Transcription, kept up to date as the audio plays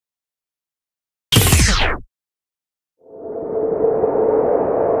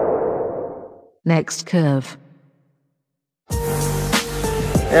Next curve.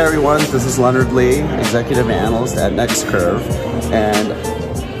 Hey everyone, this is Leonard Lee, Executive Analyst at neXt, and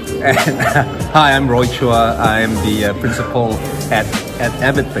hi, I'm Roy Chua. I'm the principal at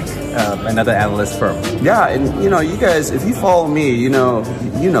AvidThink, another analyst firm. Yeah, and you guys, if you follow me, you know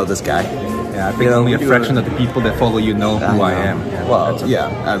this guy. Yeah, I think only a fraction of the people that follow you know who I am. Yeah, well,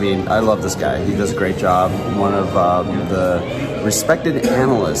 yeah, I mean, I love this guy. He does a great job. One of the respected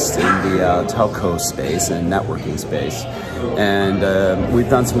analysts in the telco space and networking space. And we've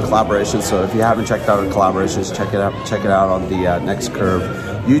done some collaborations, so if you haven't checked out our collaborations, check it out on the neXt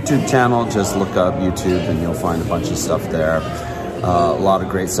YouTube channel. Just look up YouTube and you'll find a bunch of stuff there. A lot of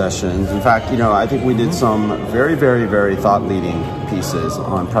great sessions. In fact, I think we did some very, very, very thought-leading pieces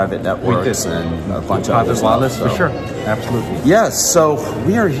on private networks and a bunch of other stuff. For sure, absolutely. Yes, so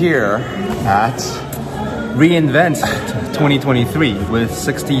we are here at reInvent 2023 with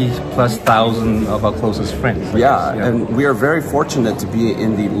 60,000+ of our closest friends. Yeah, and we are very fortunate to be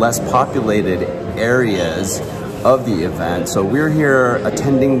in the less populated areas of the event. So we're here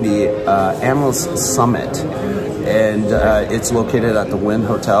attending the Analyst Summit, and it's located at the Wynn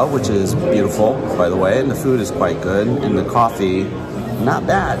Hotel, which is beautiful, by the way, and the food is quite good, and the coffee, not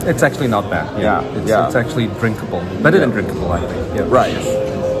bad. It's actually not bad. It's actually drinkable. Better than drinkable, I think. Yeah. Right.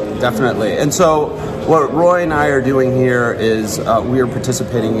 Definitely. And so what Roy and I are doing here is we are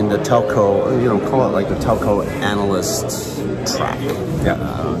participating in the telco, call it like the telco analyst track.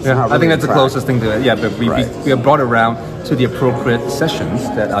 I think that's the closest thing to it. Yeah, but we are brought around to the appropriate sessions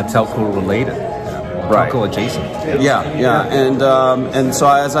that are telco related. Telco adjacent. And so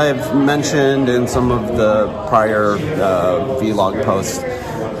as I have mentioned in some of the prior vlog posts,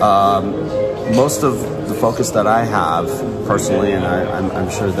 most of the focus that I have personally, and I'm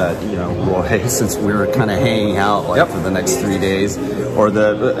sure that Roy, since we're kind of hanging out for the next 3 days, or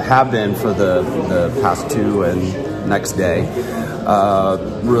have been for the past 2 and next day,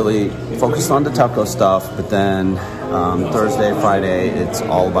 really focused on the telco stuff, but then Thursday, Friday, it's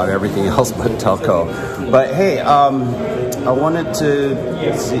all about everything else but telco. But hey, I wanted to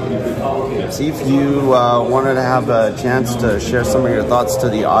see if you wanted to have a chance to share some of your thoughts to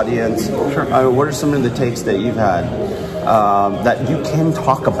the audience. Sure. What are some of the takes that you've had that you can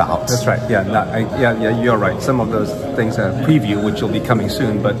talk about? That's right. Yeah, you're right. Some of those things are preview, which will be coming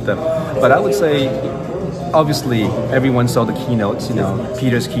soon. But I would say, obviously, everyone saw the keynotes.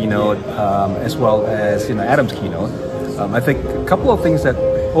 Peter's keynote, as well as Adam's keynote. I think a couple of things that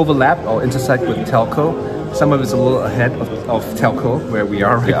overlap or intersect with telco. Some of it's a little ahead of telco, where we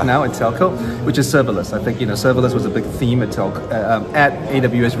are right now in telco, which is serverless. I think serverless was a big theme at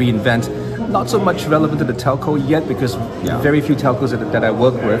AWS reInvent. Not so much relevant to the telco yet, because very few telcos that I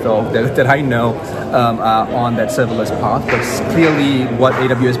work with or that I know are on that serverless path. But clearly, what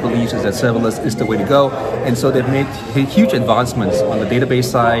AWS believes is that serverless is the way to go, and so they've made huge advancements on the database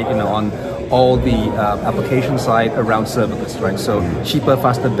side, on all the application side around serverless, right? So cheaper,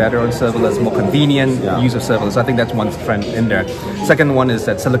 faster, better on serverless, more convenient use of serverless. I think that's one trend in there. Second one is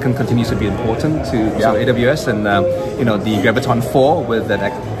that silicon continues to be important to AWS, and the Graviton 4 with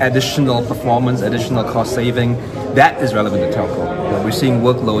that additional performance, additional cost saving, that is relevant to telco. We're seeing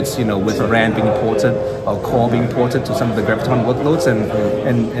workloads, with RAN being ported or core being ported to some of the Graviton workloads,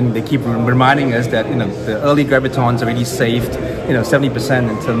 and they keep reminding us that the early Gravitons already saved 70%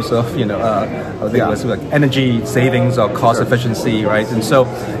 in terms of I think it was like energy savings or cost efficiency, right? And so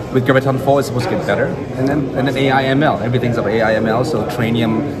with Graviton 4, it's supposed to get better, and then AI ML, everything's of AI ML. So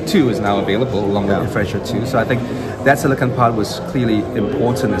Trainium 2 is now available along with Refresher 2. So I think that silicon part was clearly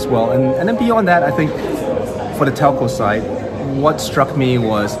important as well. And then beyond that, I think for the telco side, what struck me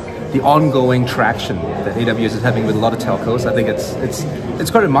was the ongoing traction that AWS is having with a lot of telcos. I think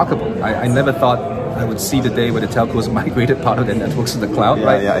it's quite remarkable. I never thought I would see the day where the telcos migrated part of their networks to the cloud,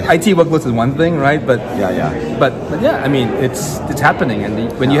 right? IT workloads is one thing, right? But I mean, it's happening,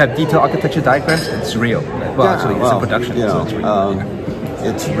 and when you have detailed architecture diagrams, it's real. Well, actually, it's in production, so it's real.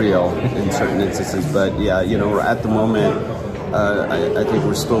 It's real in certain instances, but at the moment, I think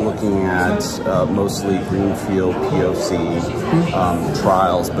we're still looking at mostly greenfield POC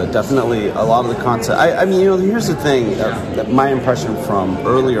trials, but definitely a lot of the concept. I mean, here's the thing. My impression from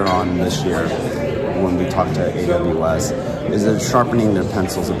earlier on this year, when we talked to AWS, is they're sharpening their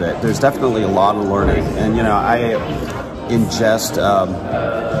pencils a bit. There's definitely a lot of learning, and ingest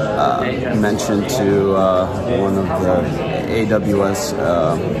mentioned to one of the AWS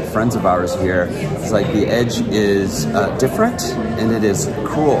friends of ours here. It's like the edge is different and it is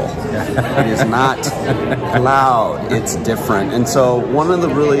cruel. It is not cloud, it's different. And so one of the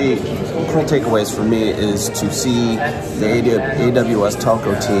really cool takeaways for me is to see the AWS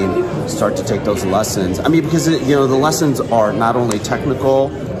telco team start to take those lessons. I mean, because the lessons are not only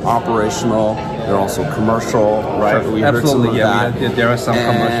technical, operational, they're also commercial, right? Sure. We heard some of that. There are some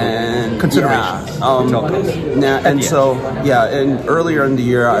commercial considerations. And earlier in the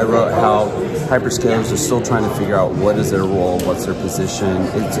year, I wrote how hyperscalers are still trying to figure out what is their role, what's their position.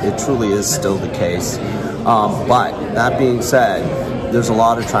 It truly is still the case. But that being said, there's a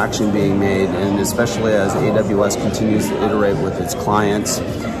lot of traction being made, and especially as AWS continues to iterate with its clients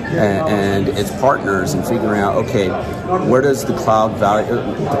and its partners and figuring out, okay, where does the cloud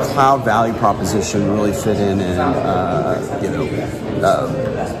value proposition really fit in and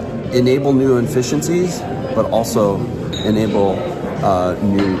enable new efficiencies, but also enable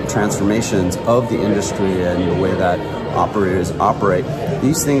new transformations of the industry and the way that operators operate.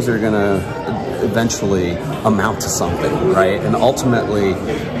 These things are going to eventually amount to something, right? And ultimately,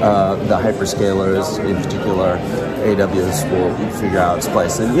 the hyperscalers, in particular, AWS, will figure out its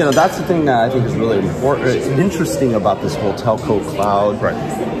place. And that's the thing that I think is really important, interesting about this whole telco cloud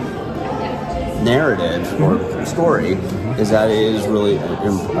narrative or story, is that it is really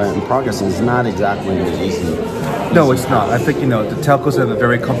in progress, and it's not exactly an easy. No, it's not. I think the telcos have a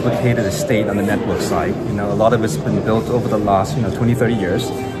very complicated estate on the network side. A lot of it's been built over the last 20, 30 years.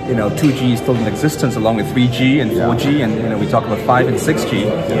 2G is still in existence along with 3G and 4G, and we talk about 5 and 6G,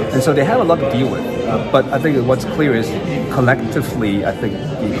 and so they have a lot to deal with. But I think what's clear is collectively, I think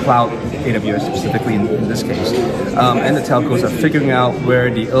the cloud, AWS specifically in this case, and the telcos are figuring out where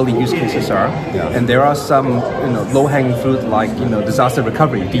the early use cases are, and there are some low-hanging fruit like disaster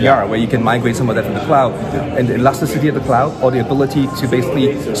recovery, DR, where you can migrate some of that from the cloud, and the elasticity of the cloud, or the ability to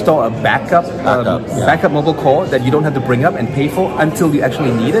basically store a backup mobile core that you don't have to bring up and pay for until you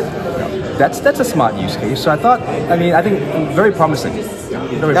actually need it. That's a smart use case. So I think very promising.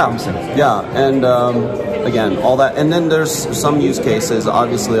 Very promising. Yeah, and again, all that, and then there's some use cases.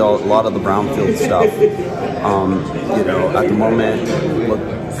 Obviously, a lot of the brownfield stuff. At the moment, look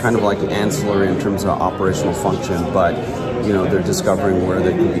kind of like ancillary in terms of operational function, but they're discovering where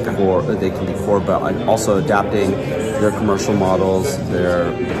they can be core. But also adapting their commercial models,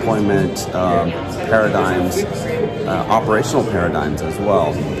 their deployment paradigms, operational paradigms as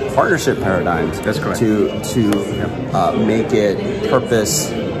well, partnership paradigms. That's correct. To make it purpose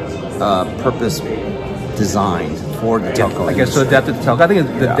designed for the telco. I guess to adapt to the telco. I think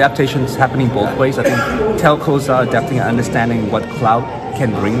the adaptation is happening both ways. I think telcos are adapting and understanding what cloud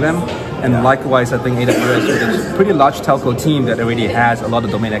can bring them. And likewise, I think AWS, with a pretty large telco team that already has a lot of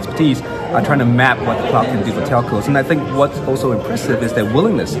domain expertise, are trying to map what the cloud can do for telcos. And I think what's also impressive is their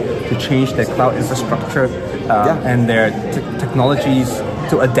willingness to change their cloud infrastructure and their technologies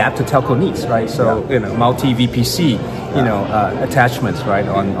to adapt to telco needs, right? So, multi-VPC, attachments, right,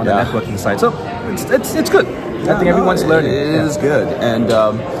 on the networking side. So it's good. I think everyone's learning. It is good. And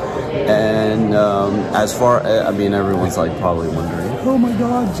as far, everyone's like probably wondering, oh my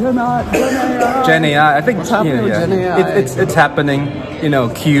God, Gen AI. Gen AI. I think what's happening with Gen AI? It's happening.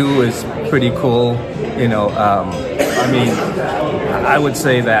 Q is pretty cool. I would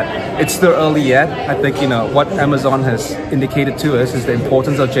say that it's still early yet. I think what Amazon has indicated to us is the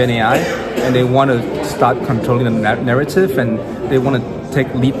importance of Gen AI, and they want to start controlling the narrative, and they want to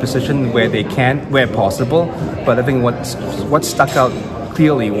take lead position where they can, where possible. But I think what stuck out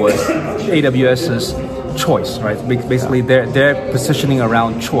clearly was AWS's choice, right? Basically, their positioning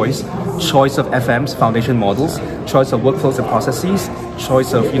around choice of FMs, foundation models, choice of workflows and processes,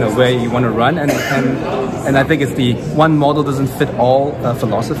 choice of where you want to run, and I think it's the one model doesn't fit all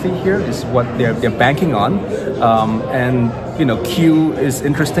philosophy here is what they're banking on, and Q is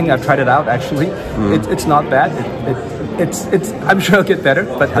interesting. I've tried it out actually. It's not bad. It's I'm sure it'll get better,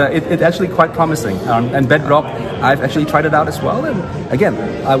 but it's actually quite promising. And Bedrock, I've actually tried it out as well, and again,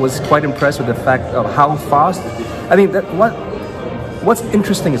 I was quite impressed with the fact of how fast. I think that what's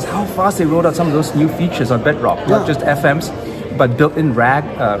interesting is how fast they rolled out some of those new features on Bedrock, not just FMs, but built-in RAG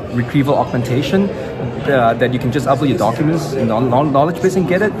retrieval augmentation that you can just upload your documents in knowledge base and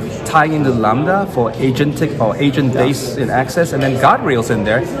get it, tying into Lambda for agentic or agent-based in access, and then guardrails in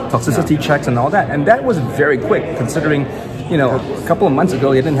there, toxicity checks and all that. And that was very quick, considering a couple of months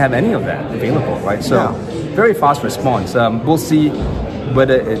ago they didn't have any of that available, right? So very fast response. We'll see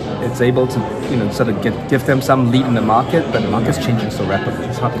whether it's able to sort of give them some lead in the market, but the market's changing so rapidly.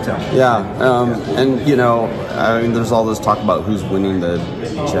 It's hard to tell. Yeah, and I mean, there's all this talk about who's winning the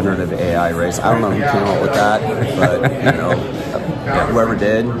generative AI race. I don't know who came up with that, but whoever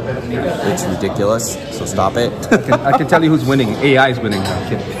did, it's ridiculous. So stop it. I can tell you who's winning. AI is winning.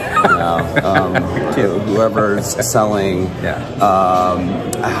 No, I'm kidding. Whoever's selling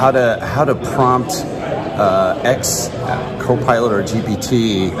how to prompt X Copilot or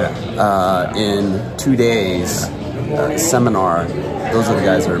GPT in 2 days seminar. Those are the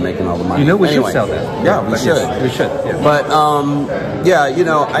guys that are making all the money. We should sell that. Yeah, we should. Yes, we should. Yeah. But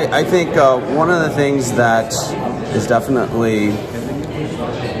I think one of the things that is definitely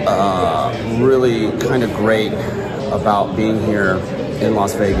really kind of great about being here in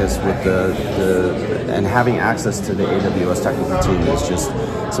Las Vegas with and having access to the AWS technical team is just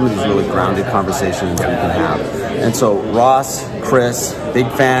some of these really grounded conversations that we can have. And so Ross, Chris, big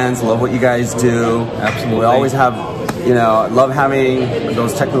fans, love what you guys do. Absolutely. We always have, love having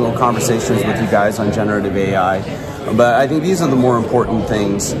those technical conversations with you guys on generative AI. But I think these are the more important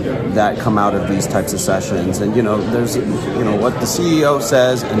things that come out of these types of sessions. And there's what the CEO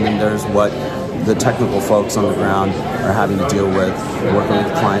says, and then there's what the technical folks on the ground are having to deal with, working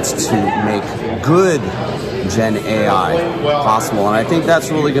with clients to make good Gen AI possible. And I think that's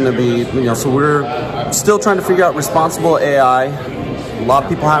really going to be, so we're still trying to figure out responsible AI. A lot of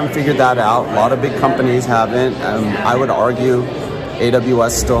people haven't figured that out. A lot of big companies haven't. I would argue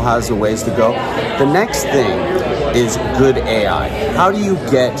AWS still has a ways to go. The next thing is good AI. How do you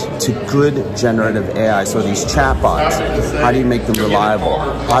get to good generative AI? So these chatbots, how do you make them reliable?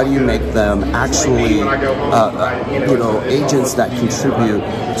 How do you make them actually, agents that contribute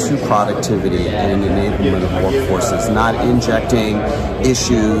to productivity and enablement of workforces, not injecting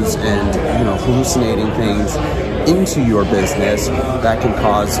issues and hallucinating things into your business that can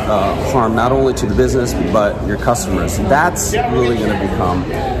cause harm not only to the business but your customers. That's really going to become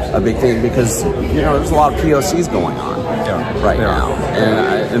a big thing because there's a lot of POCs going on right now,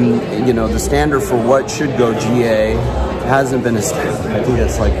 and the standard for what should go GA hasn't been established. I think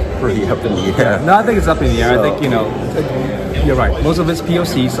it's like pretty up in the air. No, I think it's up in the air. So, I think you're right. Most of it's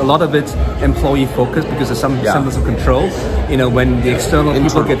POCs. A lot of it's employee focused because there's some semblance of control. When the external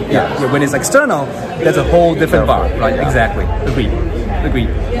people get when it's external, that's a whole different bar, right? Yeah. Exactly. Agreed.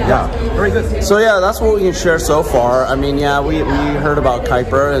 Yeah. Very good. So that's what we can share so far. I mean, we heard about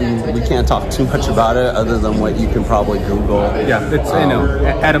Kuiper, and we can't talk too much about it other than what you can probably Google. Yeah, it's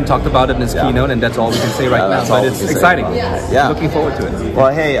Adam talked about it in his keynote, and that's all we can say right now. But it's exciting. Yeah. Looking forward to it. Well,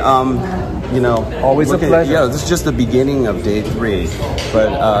 hey, always a pleasure. Yeah, this is just the beginning of day 3,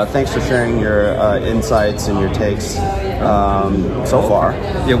 but thanks for sharing your insights and your takes so far.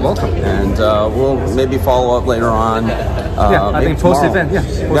 You're welcome. And we'll maybe follow up later on. I think post-event.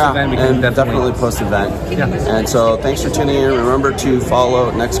 Post-event, we can definitely post-event. Yeah. And so thanks for tuning in. Remember to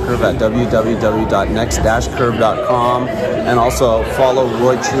follow NextCurve at www.next-curve.com, and also follow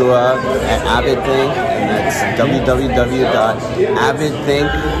Roy Chua at AvidThink, and that's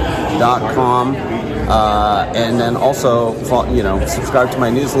www.avidthink.com. And then also, subscribe to my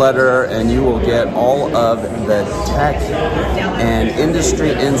newsletter, and you will get all of the tech and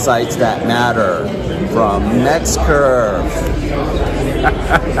industry insights that matter from NextCurve.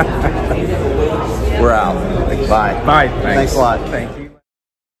 We're out. Bye. Bye. Thanks a lot. Thank you.